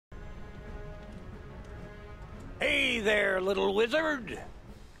there, little wizard.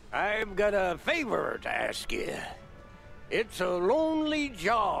 I've got a favor to ask you. It's a lonely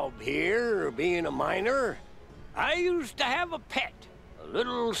job here, being a miner. I used to have a pet, a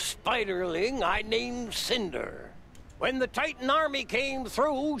little spiderling I named Cinder. When the Titan army came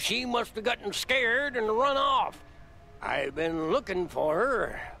through, she must have gotten scared and run off. I've been looking for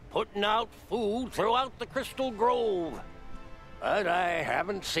her, putting out food throughout the Crystal Grove. But I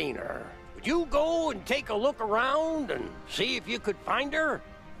haven't seen her. Would you go and take a look around and see if you could find her?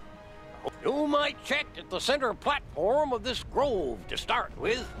 You might check at the center platform of this grove to start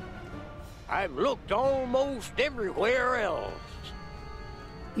with. I've looked almost everywhere else.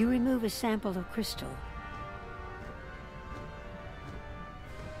 You remove a sample of crystal.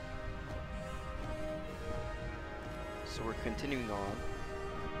 So we're continuing on.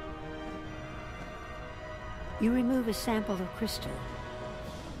 You remove a sample of crystal.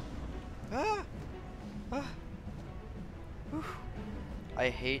 Ah! Ah! Whew. I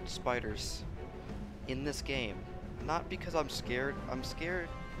hate spiders in this game. Not because I'm scared. I'm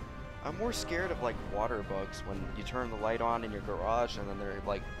more scared of like water bugs when you turn the light on in your garage and then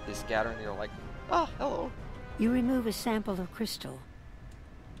they scatter and you're like, ah, hello. You remove a sample of crystal.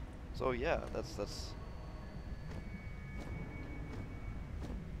 So yeah, that's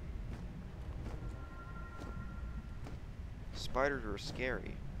spiders are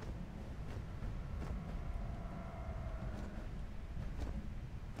scary.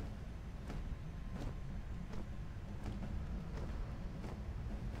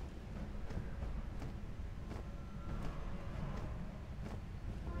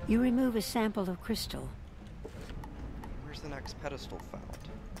 You remove a sample of crystal. Where's the next pedestal found?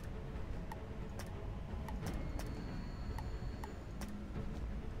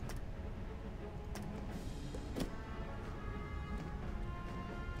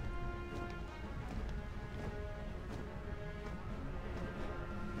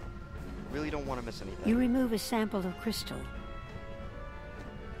 Really don't want to miss anything. You remove a sample of crystal.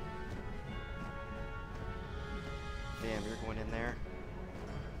 Damn, you're going in there.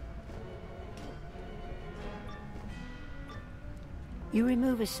 You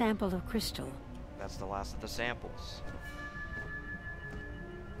remove a sample of crystal. That's the last of the samples.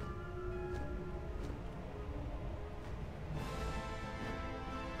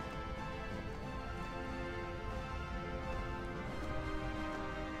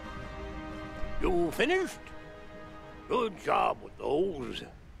 You finished? Good job with those.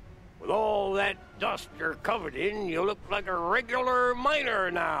 With all that dust you're covered in, you look like a regular miner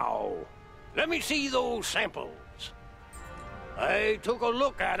now. Let me see those samples. I took a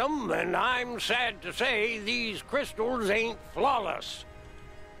look at them, and I'm sad to say these crystals ain't flawless.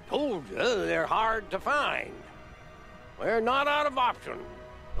 Told you they're hard to find. We're not out of options.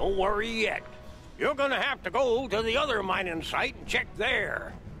 Don't worry yet. You're gonna have to go to the other mining site and check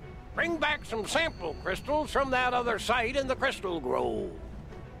there. Bring back some sample crystals from that other site in the Crystal Grove.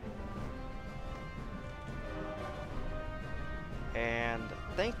 And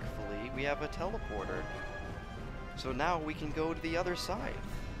thankfully, we have a teleporter. So now we can go to the other side.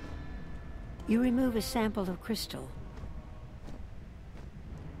 You remove a sample of crystal.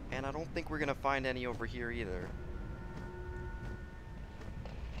 And I don't think we're gonna find any over here either.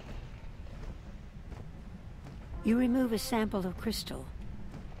 You remove a sample of crystal.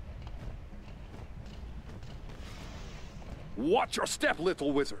 Watch your step,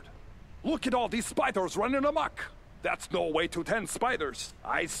 little wizard. Look at all these spiders running amok. That's no way to tend spiders.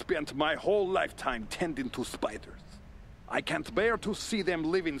 I spent my whole lifetime tending to spiders. I can't bear to see them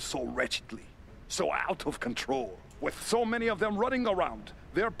living so wretchedly, so out of control. With so many of them running around,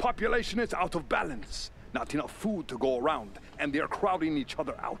 their population is out of balance. Not enough food to go around, and they're crowding each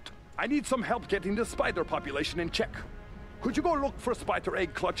other out. I need some help getting the spider population in check. Could you go look for spider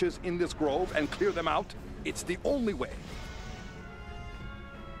egg clutches in this grove and clear them out? It's the only way.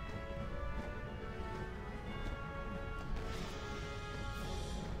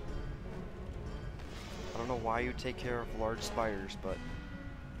 I don't know why you take care of large spiders, but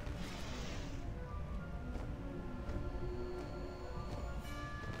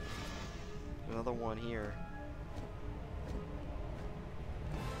another one here.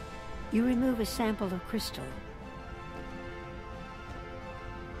 You remove a sample of crystal.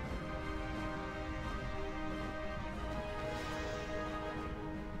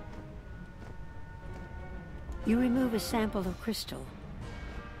 You remove a sample of crystal.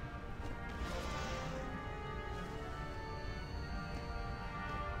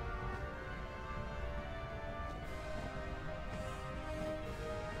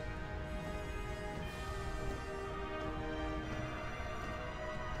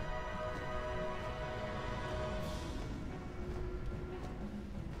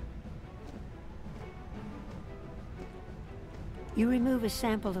 You remove a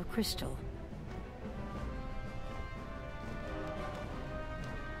sample of crystal.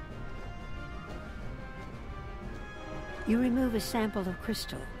 You remove a sample of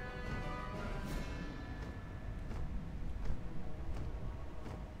crystal.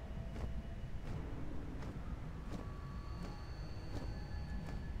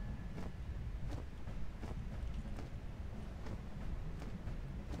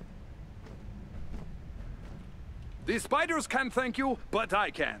 The spiders can't thank you, but I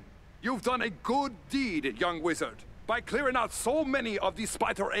can. You've done a good deed, young wizard, by clearing out so many of the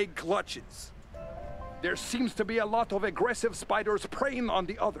spider egg clutches. There seems to be a lot of aggressive spiders preying on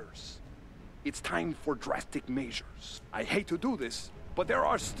the others. It's time for drastic measures. I hate to do this, but there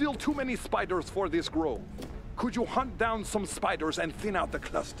are still too many spiders for this grove. Could you hunt down some spiders and thin out the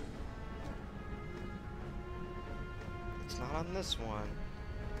cluster? It's not on this one.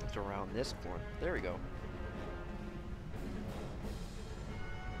 It's around this corner. There we go.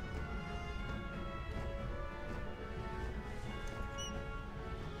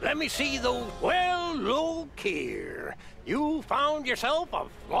 Let me see those. Well, look here. You found yourself a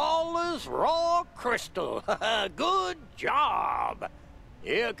flawless raw crystal. Good job.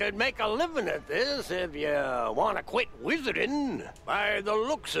 You could make a living at this if you want to quit wizarding. By the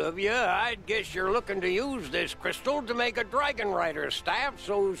looks of you, I'd guess you're looking to use this crystal to make a dragon rider staff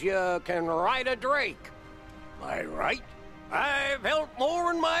so's you can ride a drake. Am I right? I've helped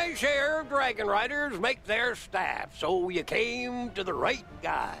more than my share of dragon riders make their staff, so you came to the right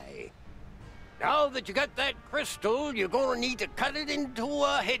guy. Now that you got that crystal, you're gonna need to cut it into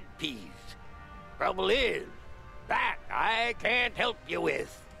a headpiece. Trouble is, that I can't help you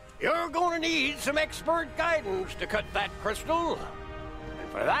with. You're gonna need some expert guidance to cut that crystal. And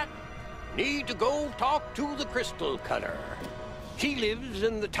for that, you need to go talk to the crystal cutter. She lives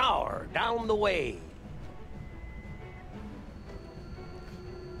in the tower down the way.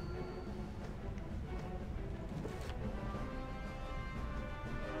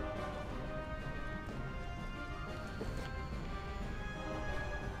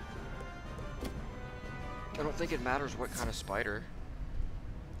 I don't think it matters what kind of spider.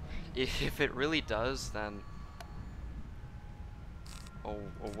 If it really does, then... Oh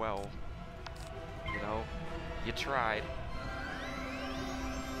well. You know, you tried.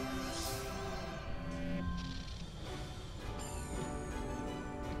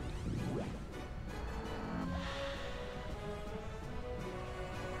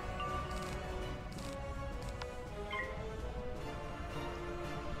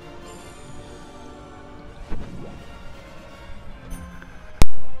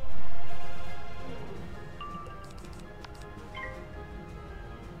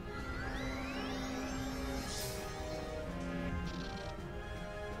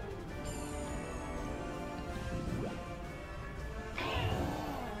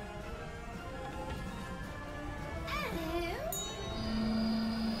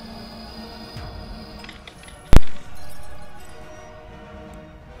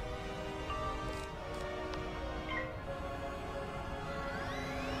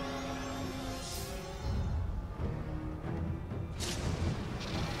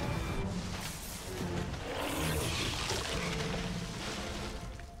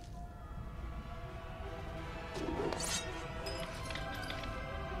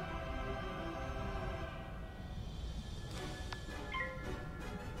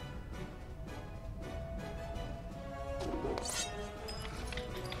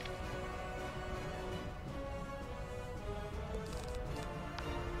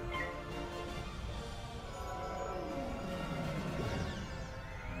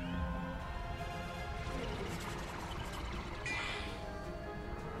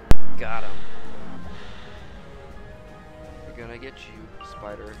 Got him. We're gonna get you,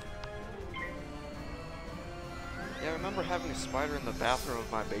 spider. Yeah, I remember having a spider in the bathroom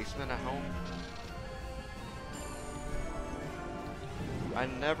of my basement at home. I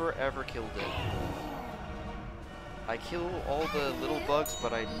never ever killed it. I kill all the little bugs,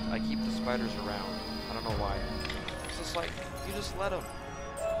 but I keep the spiders around. I don't know why. It's just like, you just let them.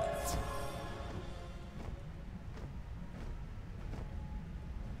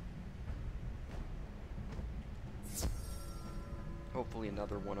 Hopefully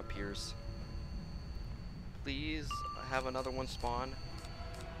another one appears. Please have another one spawn.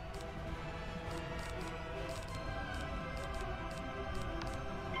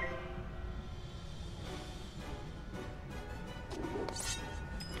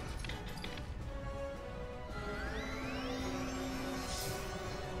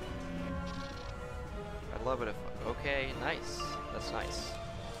 I'd love it if... Okay, nice. That's nice.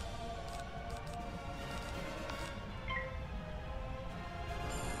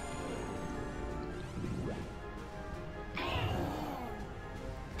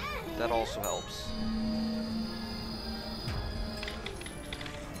 That also helps.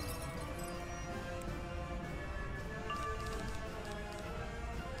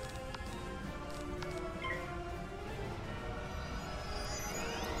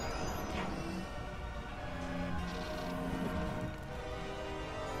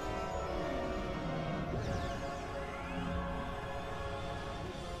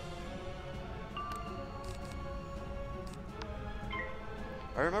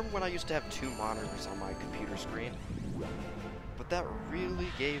 I remember when I used to have 2 monitors on my computer screen, but that really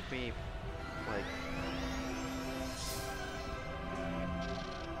gave me, like,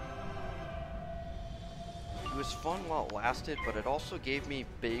 it was fun while it lasted, but it also gave me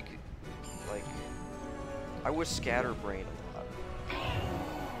big, like, I was scatterbrained a lot.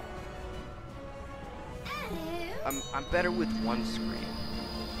 I'm better with one screen.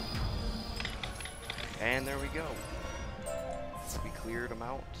 And there we go. We cleared him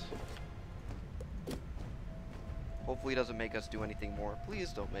out. Hopefully he doesn't make us do anything more.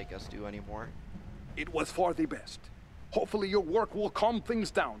 Please don't make us do any more. It was for the best. Hopefully your work will calm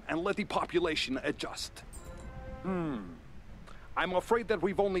things down and let the population adjust. I'm afraid that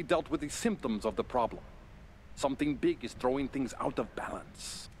we've only dealt with the symptoms of the problem. Something big is throwing things out of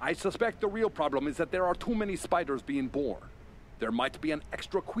balance. I suspect the real problem is that there are too many spiders being born. There might be an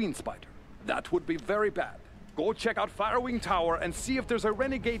extra queen spider. That would be very bad. Go check out Firewing Tower and see if there's a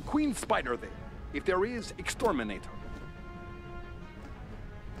renegade queen spider there. If there is, exterminate her.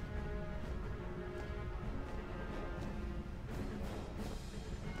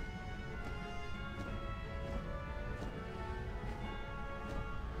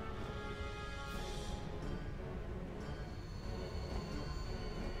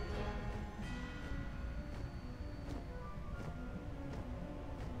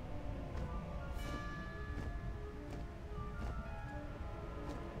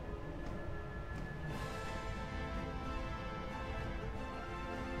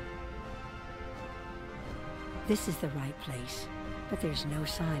 This is the right place, but there's no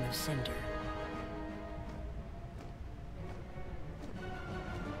sign of Cinder.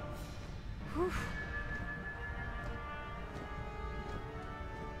 Whew.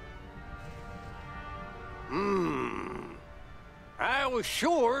 I was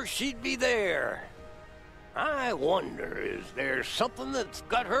sure she'd be there. I wonder, is there something that's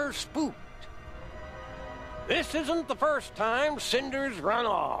got her spooked? This isn't the first time Cinder's run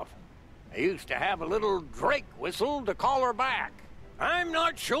off. I used to have a little Drake whistle to call her back. I'm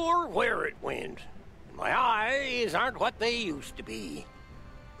not sure where it went. My eyes aren't what they used to be.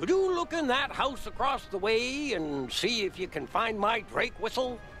 Could you look in that house across the way and see if you can find my Drake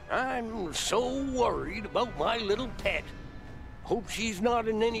whistle? I'm so worried about my little pet. Hope she's not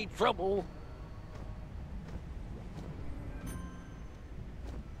in any trouble.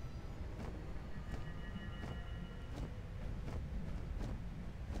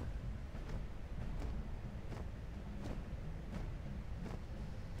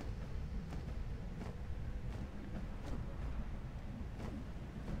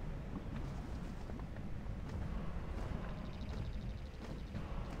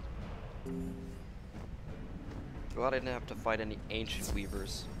 Glad I didn't have to fight any ancient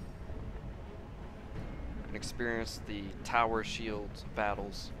weavers and experience the tower shield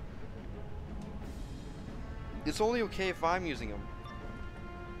battles. It's only okay if I'm using them.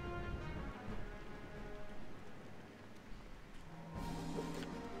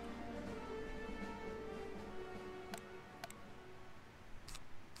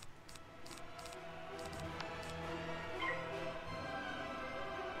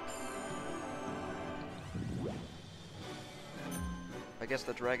 I guess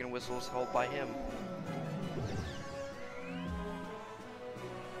the dragon whistle is held by him.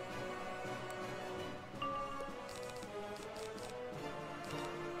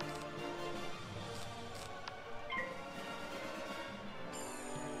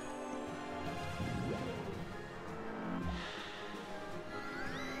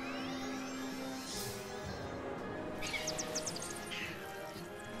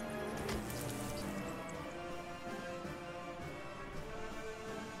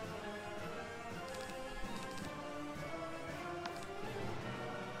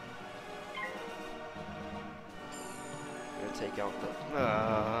 Take out the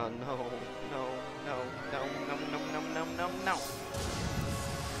no, no, no, no, no, no, no, no, no, no.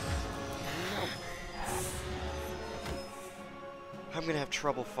 I'm gonna have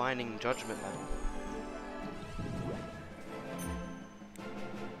trouble finding Judgment now.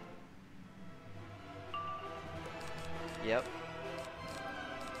 Yep.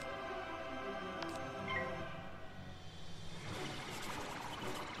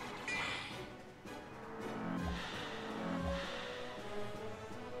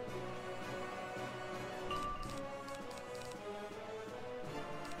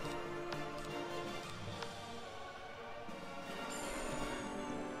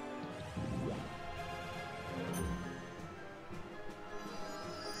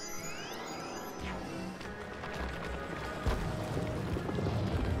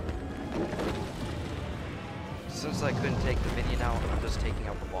 Since I couldn't take the minion out, I'm just taking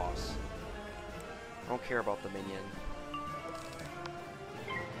out the boss. I don't care about the minion.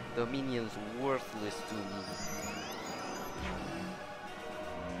 The minion's worthless to me.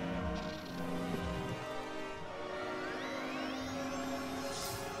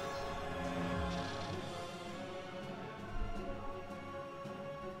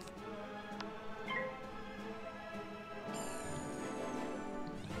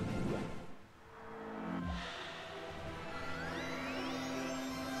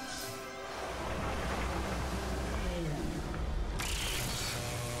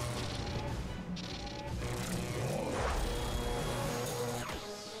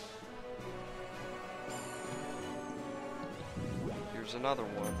 Here's another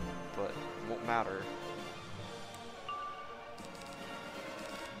one, but it won't matter.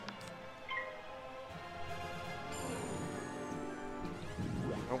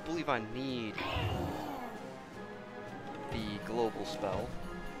 I don't believe I need the global spell.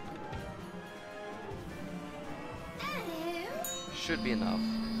 Should be enough.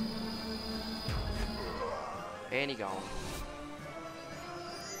 And he gone.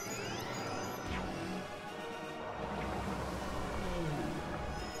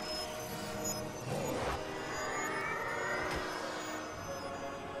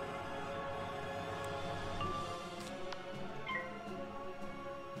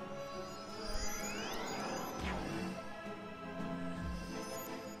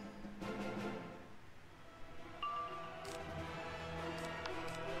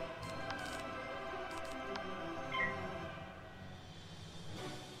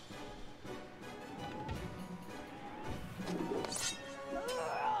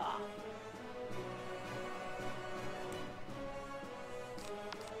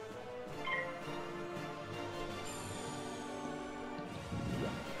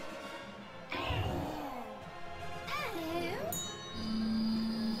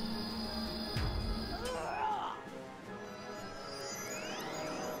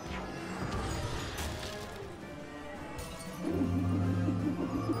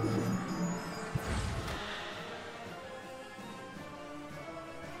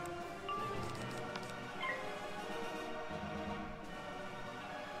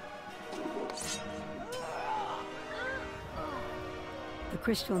 The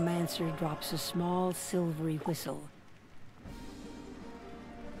Crystal Mancer drops a small silvery whistle.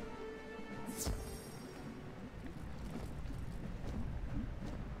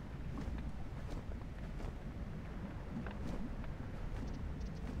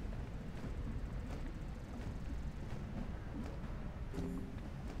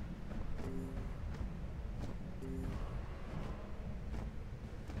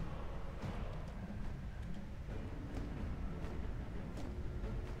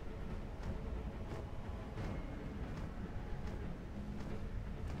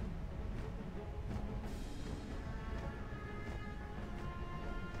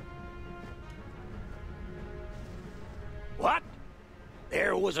 What?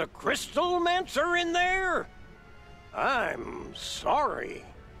 There was a Crystal Mancer in there? I'm sorry.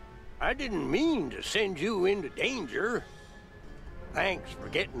 I didn't mean to send you into danger. Thanks for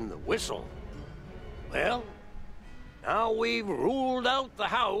getting the whistle. Well, now we've ruled out the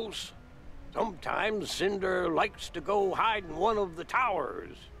house. Sometimes Cinder likes to go hide in one of the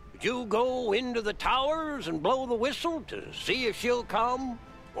towers. Would you go into the towers and blow the whistle to see if she'll come?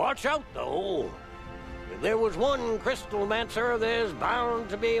 Watch out, though. If there was one Crystal Mancer, there's bound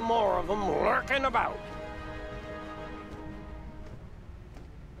to be more of them lurking about.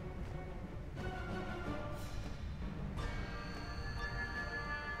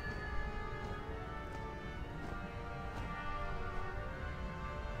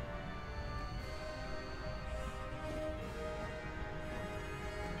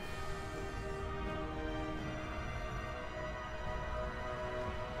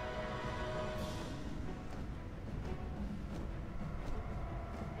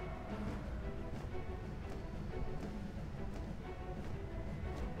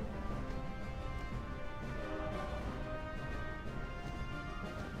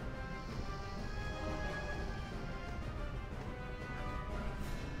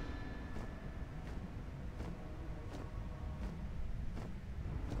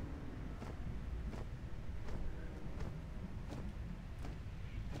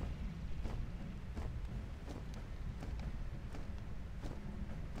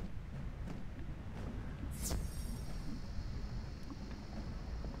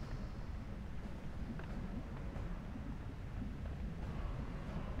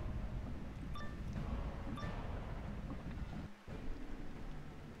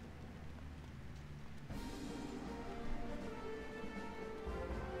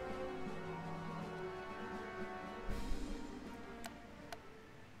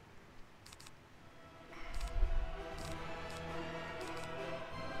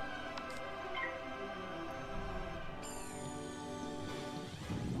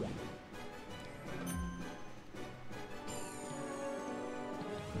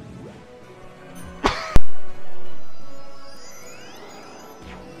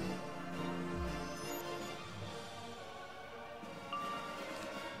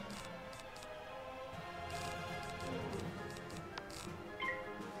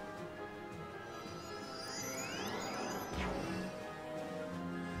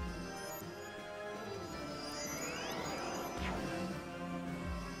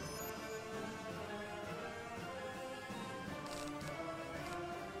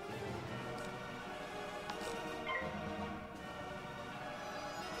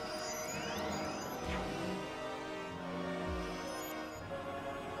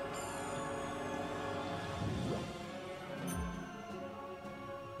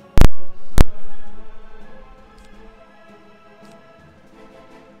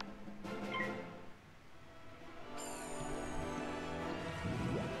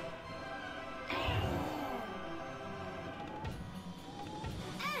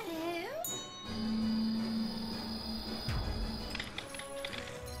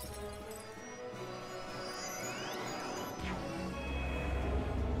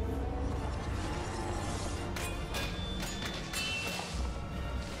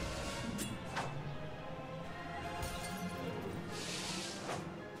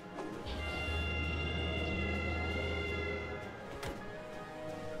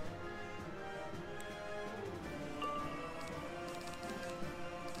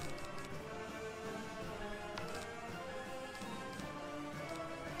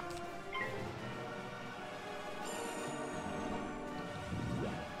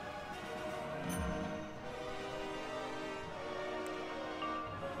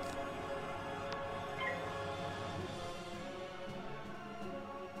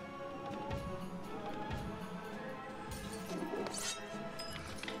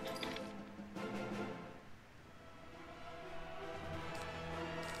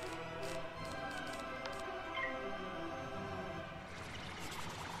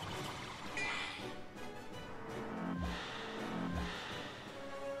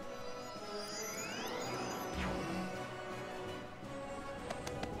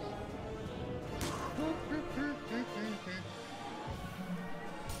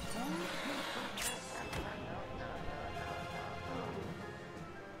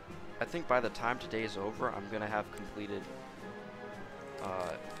 I think by the time today is over, I'm gonna have completed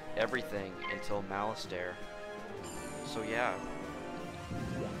everything until Malistaire. So yeah,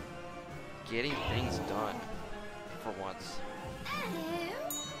 getting things done for once.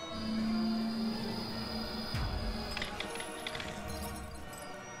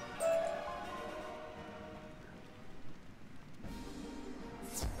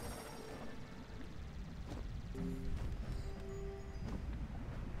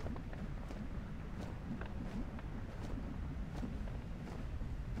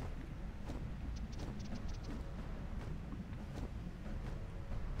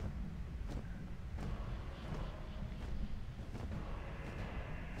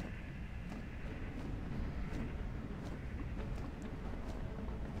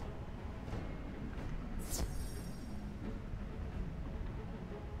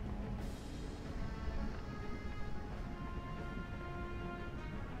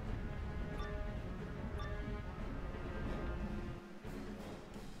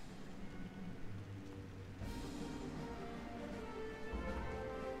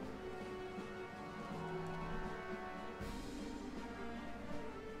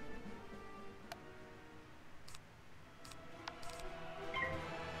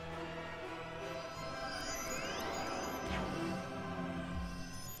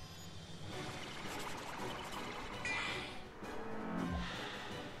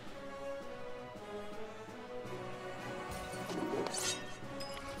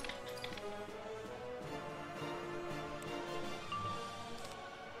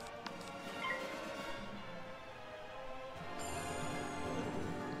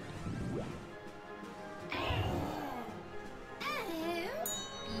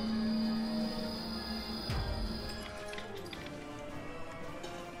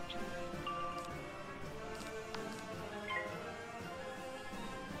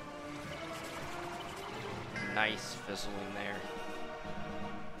 Nice fizzling there.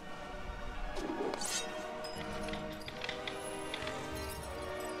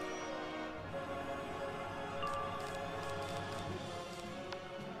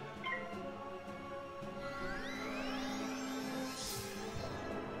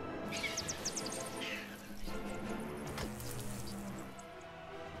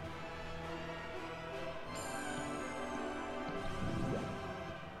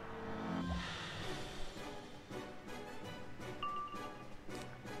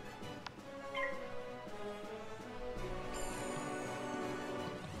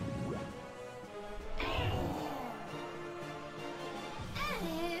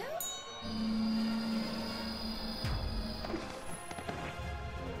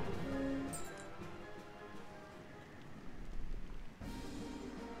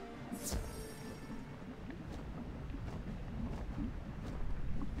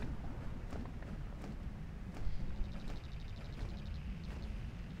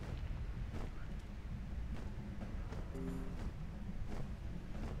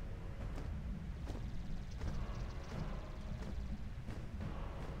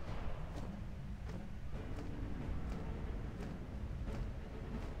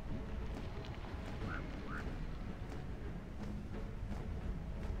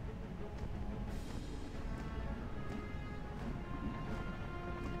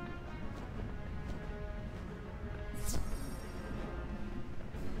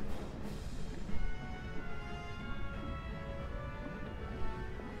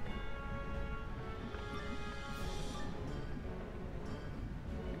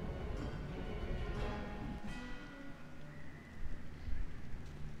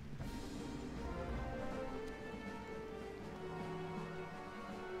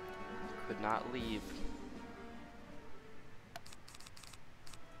 Could not leave.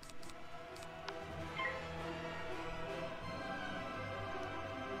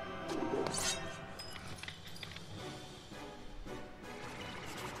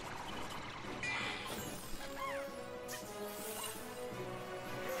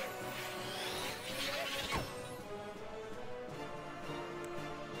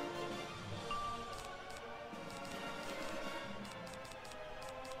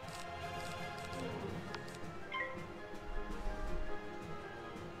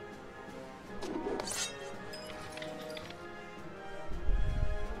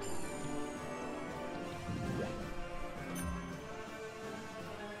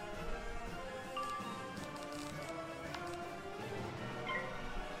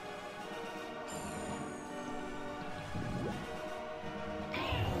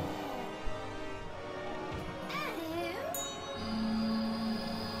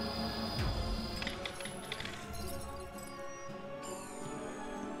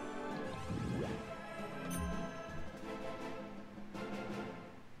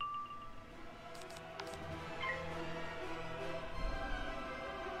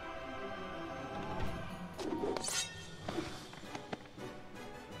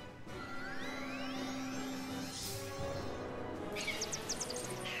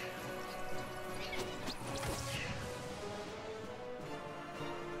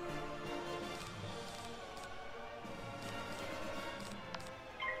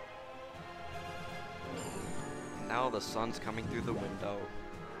 the sun's coming through the window.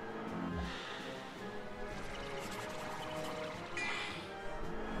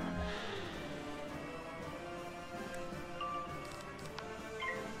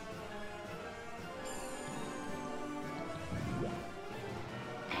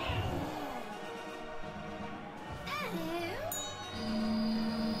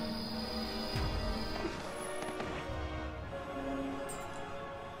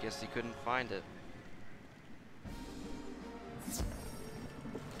 Guess he couldn't find it.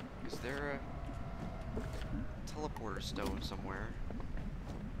 Is there a teleporter stone somewhere?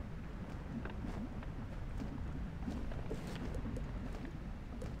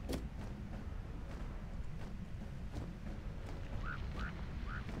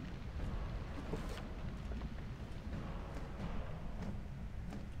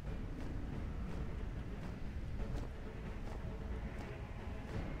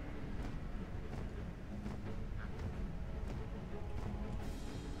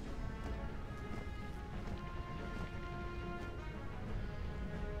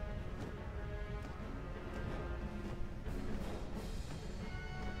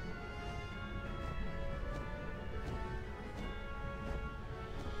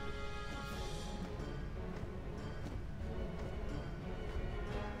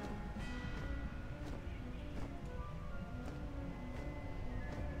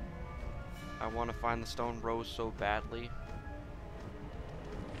 I want to find the stone rose so badly.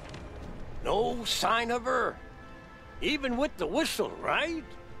 No sign of her. Even with the whistle, right?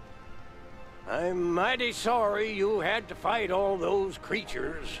 I'm mighty sorry you had to fight all those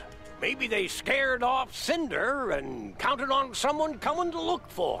creatures. Maybe they scared off Cinder and counted on someone coming to look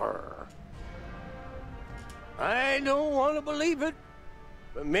for her. I don't want to believe it,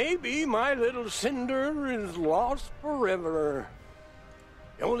 but maybe my little Cinder is lost forever.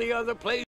 The only other place